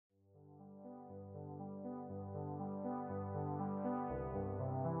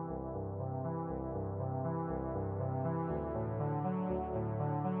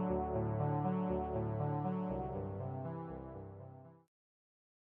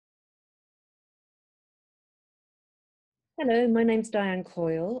Hello, my name's Diane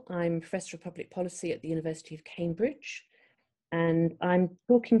Coyle. I'm Professor of Public Policy at the University of Cambridge, and I'm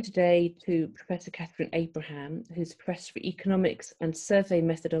talking today to Professor Katharine Abraham, who's Professor for Economics and Survey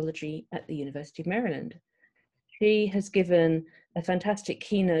Methodology at the University of Maryland. She has given a fantastic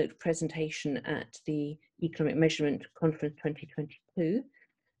keynote presentation at the Economic Measurement Conference 2022,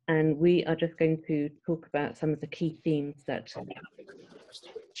 and we are just going to talk about some of the key themes that.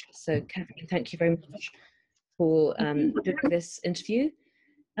 So, Katharine, thank you very much for doing this interview.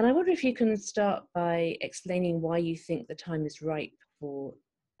 And I wonder if you can start by explaining why you think the time is ripe for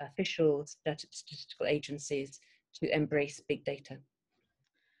official statistical agencies to embrace big data.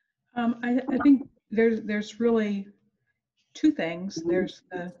 I think there's really two things. There's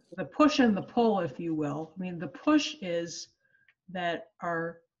the push and the pull, if you will. I mean, the push is that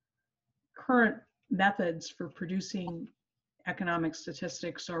our current methods for producing economic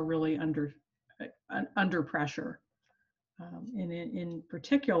statistics are really under pressure. And in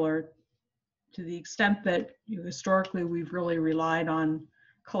particular, to the extent that historically we've really relied on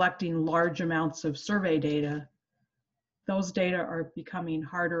collecting large amounts of survey data, those data are becoming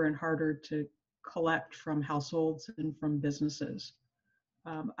harder and harder to collect from households and from businesses.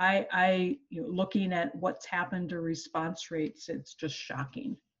 Looking at what's happened to response rates, it's just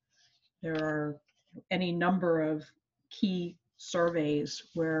shocking. There are any number of key surveys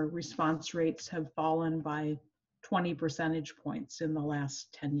where response rates have fallen by 20 percentage points in the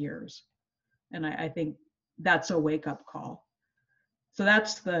last 10 years. And I think that's a wake-up call. So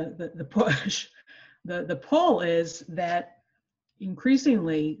that's the push. The pull is that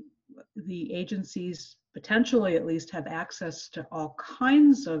increasingly the agencies potentially at least have access to all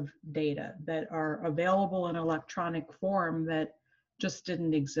kinds of data that are available in electronic form that just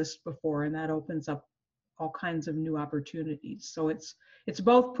didn't exist before, and that opens up all kinds of new opportunities. So it's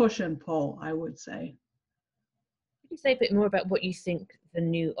both push and pull, I would say. Could you say a bit more about what you think the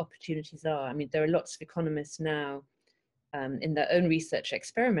new opportunities are? I mean, there are lots of economists now in their own research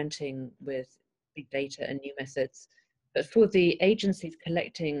experimenting with big data and new methods, but for the agencies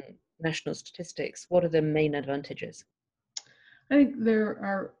collecting national statistics, what are the main advantages? I think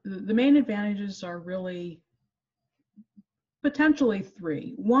the main advantages are really potentially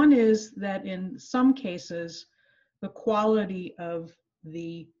three. One is that in some cases, the quality of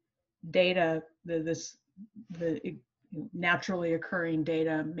the data, the naturally occurring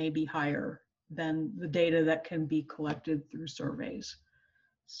data may be higher than the data that can be collected through surveys.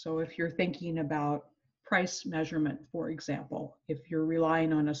 So if you're thinking about price measurement, for example, if you're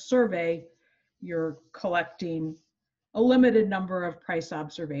relying on a survey, you're collecting a limited number of price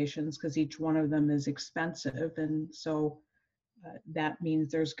observations because each one of them is expensive. And so that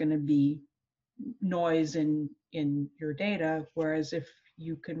means there's going to be noise in your data. Whereas if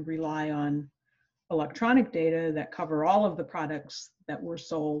you can rely on electronic data that cover all of the products that were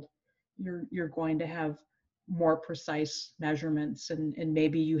sold, you're going to have more precise measurements, and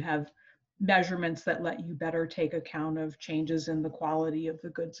maybe you have measurements that let you better take account of changes in the quality of the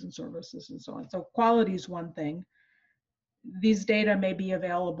goods and services and so on. So quality is one thing. These data may be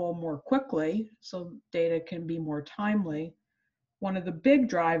available more quickly, so data can be more timely. One of the big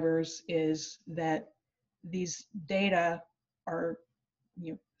drivers is that these data are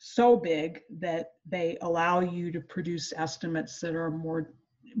so big that they allow you to produce estimates that are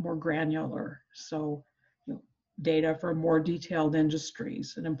more granular. So data for more detailed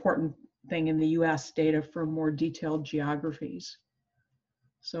industries, an important thing in the US, data for more detailed geographies.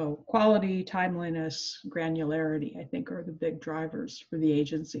 So quality, timeliness, granularity, I think, are the big drivers for the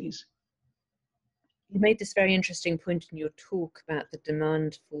agencies. You made this very interesting point in your talk about the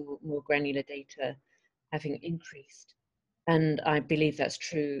demand for more granular data having increased. And I believe that's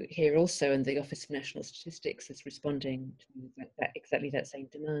true here also, and the Office of National Statistics is responding to exactly that same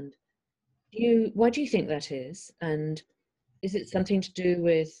demand. Why do you think that is? And is it something to do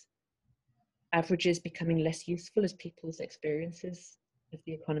with averages becoming less useful as people's experiences of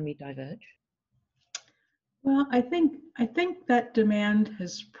the economy diverge? Well, I think that demand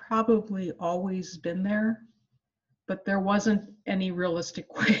has probably always been there, but there wasn't any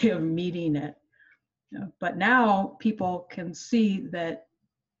realistic way of meeting it. But now people can see that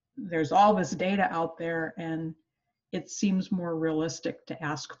there's all this data out there, and it seems more realistic to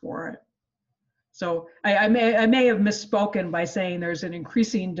ask for it. So I may have misspoken by saying there's an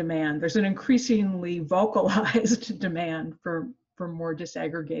increasing demand. There's an increasingly vocalized demand for more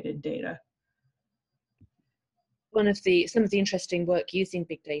disaggregated data. Some of the interesting work using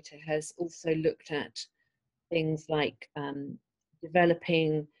big data has also looked at things like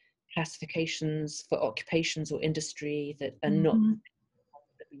developing classifications for occupations or industry that are not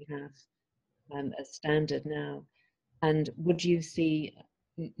that we have as standard now. And would you see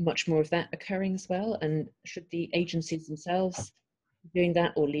much more of that occurring as well? And should the agencies themselves be doing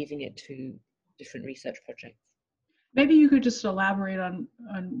that, or leaving it to different research projects? Maybe you could just elaborate on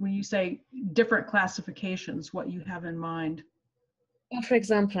when you say different classifications, what you have in mind. Well, for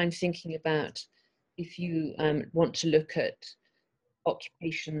example, I'm thinking about if you want to look at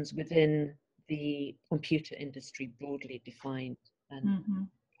occupations within the computer industry broadly defined, and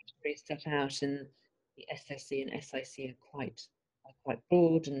categories set out in the SSE and SIC are quite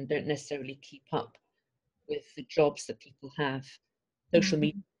broad and don't necessarily keep up with the jobs that people have. Social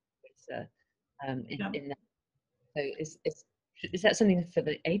media in that. So is that something for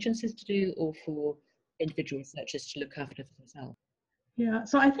the agencies to do, or for individual researchers to look after for themselves? Yeah,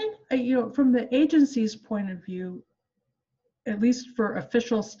 so I think, from the agency's point of view, at least for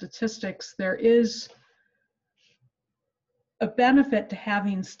official statistics, there is a benefit to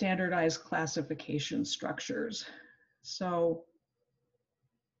having standardized classification structures. So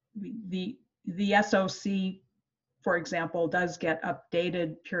the SOC, for example, does get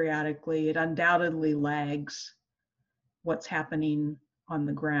updated periodically. It undoubtedly lags what's happening on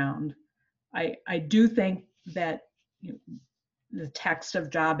the ground. I do think that the text of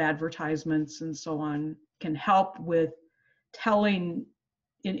job advertisements and so on can help with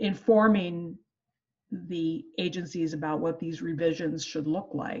informing the agencies about what these revisions should look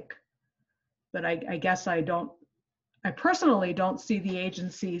like. But I guess I personally don't see the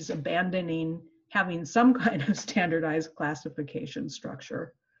agencies abandoning having some kind of standardized classification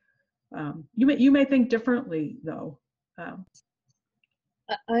structure. You may think differently, though.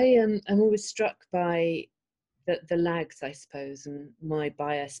 I'm always struck by the lags, I suppose, and my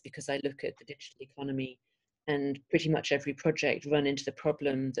bias, because I look at the digital economy, and pretty much every project run into the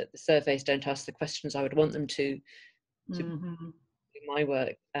problem that the surveys don't ask the questions I would want them to do my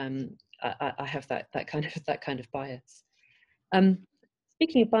work. I have that kind of bias.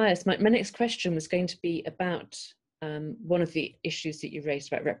 Speaking of bias, my next question was going to be about one of the issues that you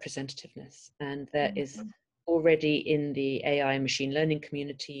raised about representativeness, and there is already in the AI and machine learning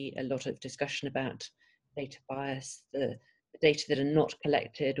community a lot of discussion about data bias, the data that are not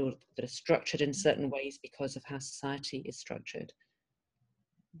collected or that are structured in certain ways because of how society is structured.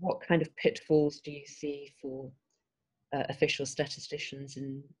 What kind of pitfalls do you see for official statisticians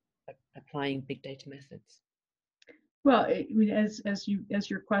in applying big data methods? Well, I mean, as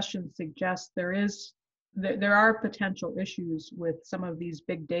your question suggests, there are potential issues with some of these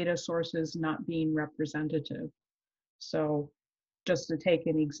big data sources not being representative. So, just to take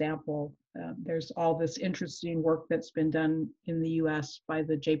an example, there's all this interesting work that's been done in the US by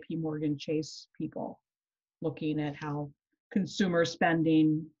the JP Morgan Chase people, looking at how consumer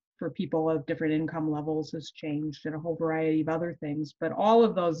spending for people of different income levels has changed, and a whole variety of other things. But all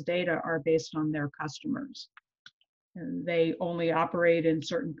of those data are based on their customers. And they only operate in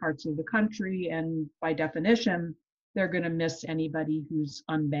certain parts of the country, and by definition, they're going to miss anybody who's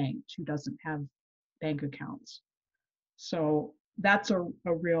unbanked, who doesn't have bank accounts. So that's a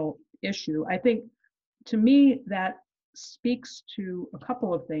real issue. I think, to me, that speaks to a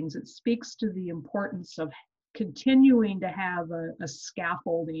couple of things. It speaks to the importance of continuing to have a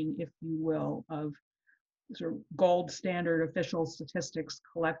scaffolding, if you will, of sort of gold standard official statistics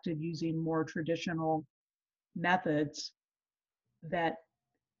collected using more traditional methods that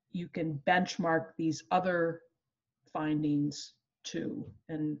you can benchmark these other findings to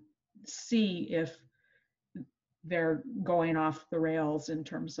and see if they're going off the rails in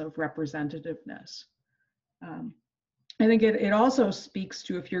terms of representativeness. I think it also speaks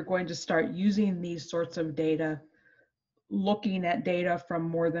to, if you're going to start using these sorts of data, looking at data from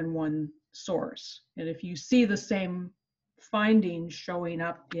more than one source. And if you see the same findings showing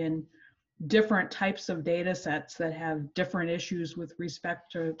up in different types of data sets that have different issues with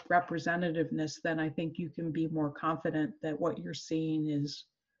respect to representativeness, then I think you can be more confident that what you're seeing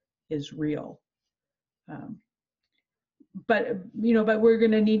is real. But we're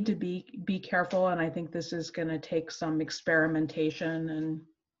going to need to be careful, and I think this is going to take some experimentation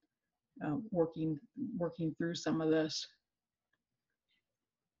and working through some of this.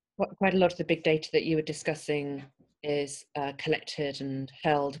 Quite a lot of the big data that you were discussing is collected and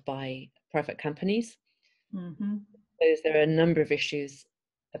held by private companies. So there are a number of issues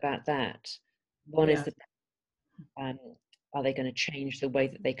about that. One is that are they going to change the way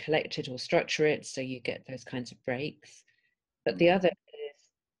that they collect it or structure it, so you get those kinds of breaks? But the other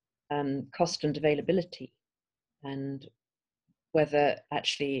is cost and availability, and whether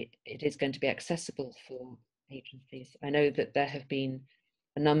actually it is going to be accessible for agencies. I know that there have been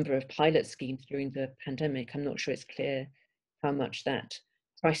a number of pilot schemes during the pandemic. I'm not sure it's clear how much that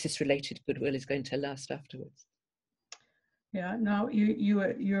crisis-related goodwill is going to last afterwards. Yeah, no,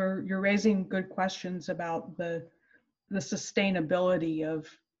 you're raising good questions about the sustainability of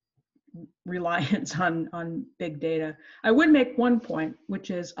reliance on big data. I would make one point, which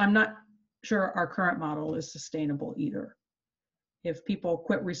is I'm not sure our current model is sustainable either. If people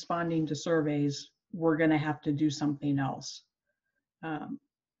quit responding to surveys, we're going to have to do something else.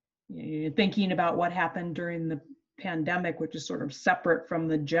 Thinking about what happened during the pandemic, which is sort of separate from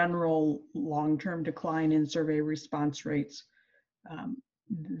the general long-term decline in survey response rates.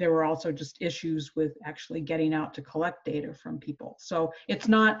 There were also just issues with actually getting out to collect data from people. So it's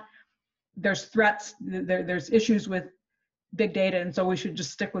not, there's threats, there's issues with big data, and so we should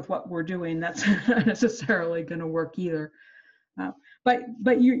just stick with what we're doing. That's not necessarily going to work either.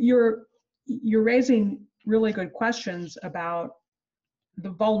 But you're raising really good questions about the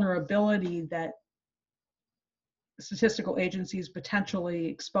vulnerability that statistical agencies potentially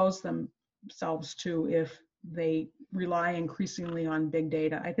expose themselves to if they rely increasingly on big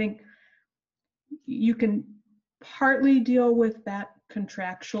data. I think you can partly deal with that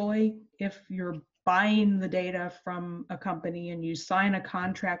contractually if you're buying the data from a company and you sign a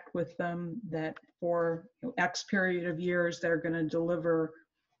contract with them that for X period of years they're going to deliver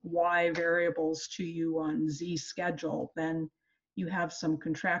Y variables to you on Z schedule, then you have some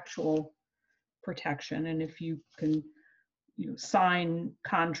contractual protection. And if you can sign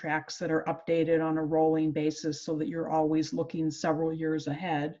contracts that are updated on a rolling basis so that you're always looking several years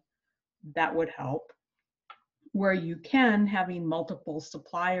ahead, that would help. Where you can, having multiple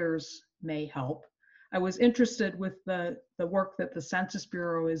suppliers may help. I was interested with the work that the Census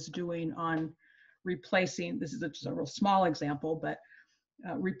Bureau is doing on replacing, this is just a real small example, but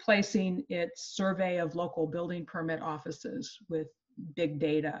replacing its survey of local building permit offices with big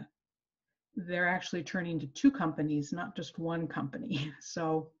data. They're actually turning to two companies, not just one company.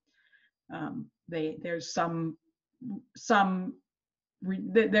 So there's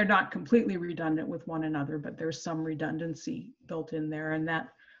they're not completely redundant with one another, but there's some redundancy built in there. And that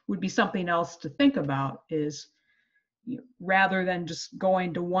would be something else to think about is, rather than just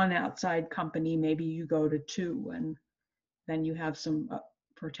going to one outside company, maybe you go to two and then you have some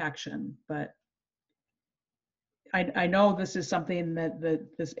protection. But I know this is something that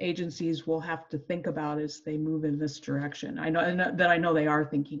this agencies will have to think about as they move in this direction. I know they are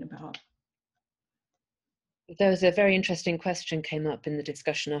thinking about. There was a very interesting question came up in the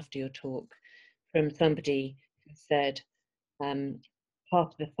discussion after your talk from somebody who said part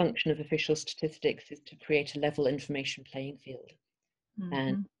of the function of official statistics is to create a level information playing field,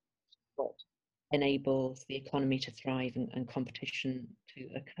 and what enables the economy to thrive and competition to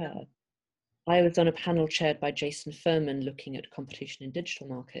occur. I was on a panel chaired by Jason Furman looking at competition in digital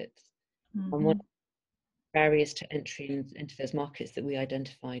markets. And one of the barriers to entry into those markets that we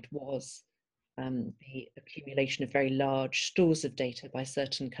identified was the accumulation of very large stores of data by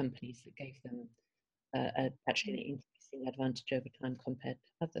certain companies that gave them actually an increasing advantage over time compared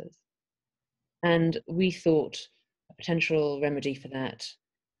to others. And we thought a potential remedy for that,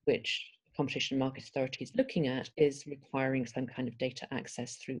 which the Competition and Markets Authority is looking at, is requiring some kind of data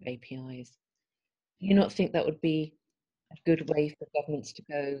access through APIs. Do you not think that would be a good way for governments to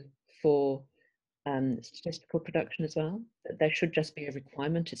go for statistical production as well? That there should just be a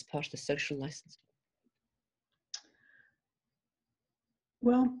requirement, it's part of the social license?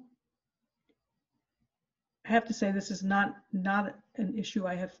 Well, I have to say this is not an issue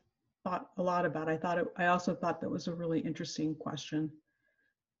I have thought a lot about. I also thought that was a really interesting question.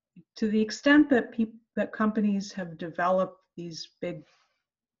 To the extent that that companies have developed these big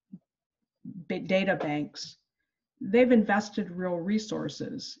data banks, they've invested real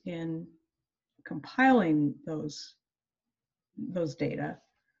resources in compiling those data.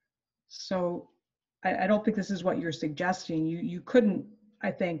 So I don't think this is what you're suggesting. You couldn't,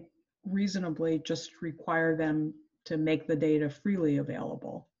 I think, reasonably just require them to make the data freely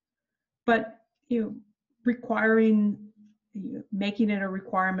available. But making it a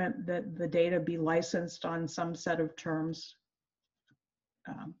requirement that the data be licensed on some set of terms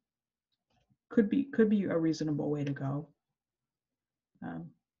could be a reasonable way to go.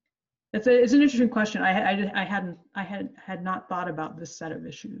 It's an interesting question. I had not thought about this set of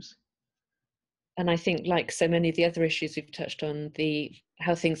issues. And I think, like so many of the other issues we've touched on,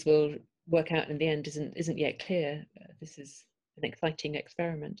 how things will work out in the end isn't yet clear. This is an exciting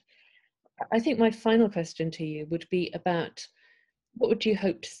experiment. I think my final question to you would be about what would you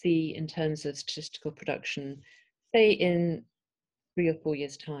hope to see in terms of statistical production, say in 3 or 4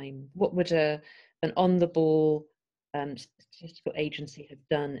 years' time? What would an on-the-ball statistical agency have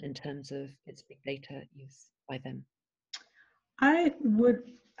done in terms of its big data use by them? I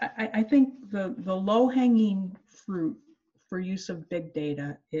think the low-hanging fruit for use of big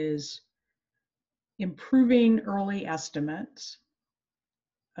data is improving early estimates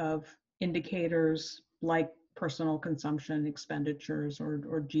of indicators like personal consumption expenditures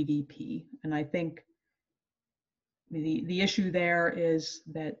or GDP. And I think the issue there is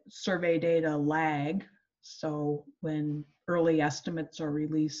that survey data lag. So when early estimates are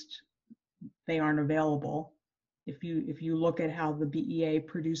released, they aren't available. If you look at how the BEA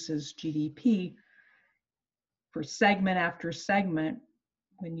produces GDP for segment after segment,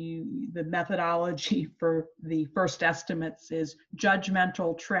 the methodology for the first estimates is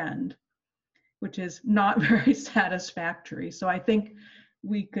judgmental trend, which is not very satisfactory. So I think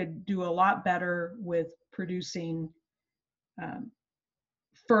we could do a lot better with producing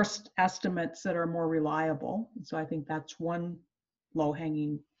first estimates that are more reliable. So I think that's one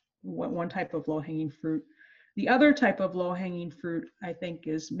type of low-hanging fruit. The other type of low-hanging fruit, I think,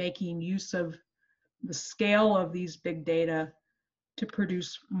 is making use of the scale of these big data to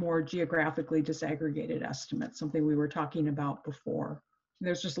produce more geographically disaggregated estimates, something we were talking about before.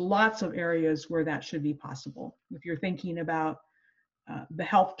 There's just lots of areas where that should be possible. If you're thinking about the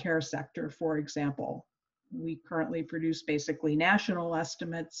healthcare sector, for example, we currently produce basically national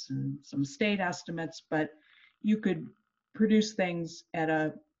estimates and some state estimates, but you could produce things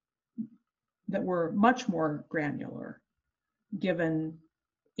that were much more granular, given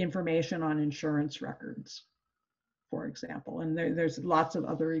information on insurance records, for example. And there's lots of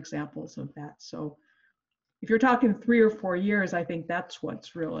other examples of that. So if you're talking 3 or 4 years, I think that's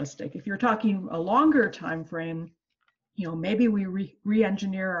what's realistic. If you're talking a longer time frame, maybe we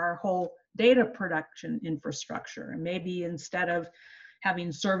re-engineer our whole data production infrastructure. And maybe instead of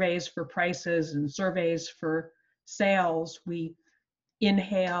having surveys for prices and surveys for sales, we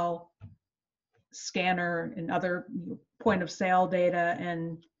inhale, scanner, and other point of sale data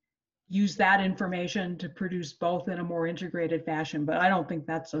and use that information to produce both in a more integrated fashion. But I don't think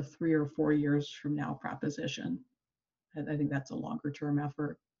that's a 3 or 4 years from now proposition. I think that's a longer term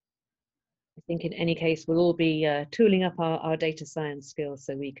effort. I think in any case, we'll all be tooling up our data science skills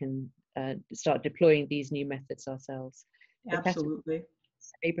so we can start deploying these new methods ourselves. Absolutely.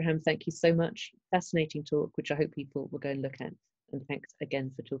 Abraham, thank you so much. Fascinating talk, which I hope people will go and look at. And thanks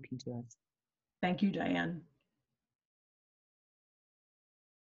again for talking to us. Thank you, Diane.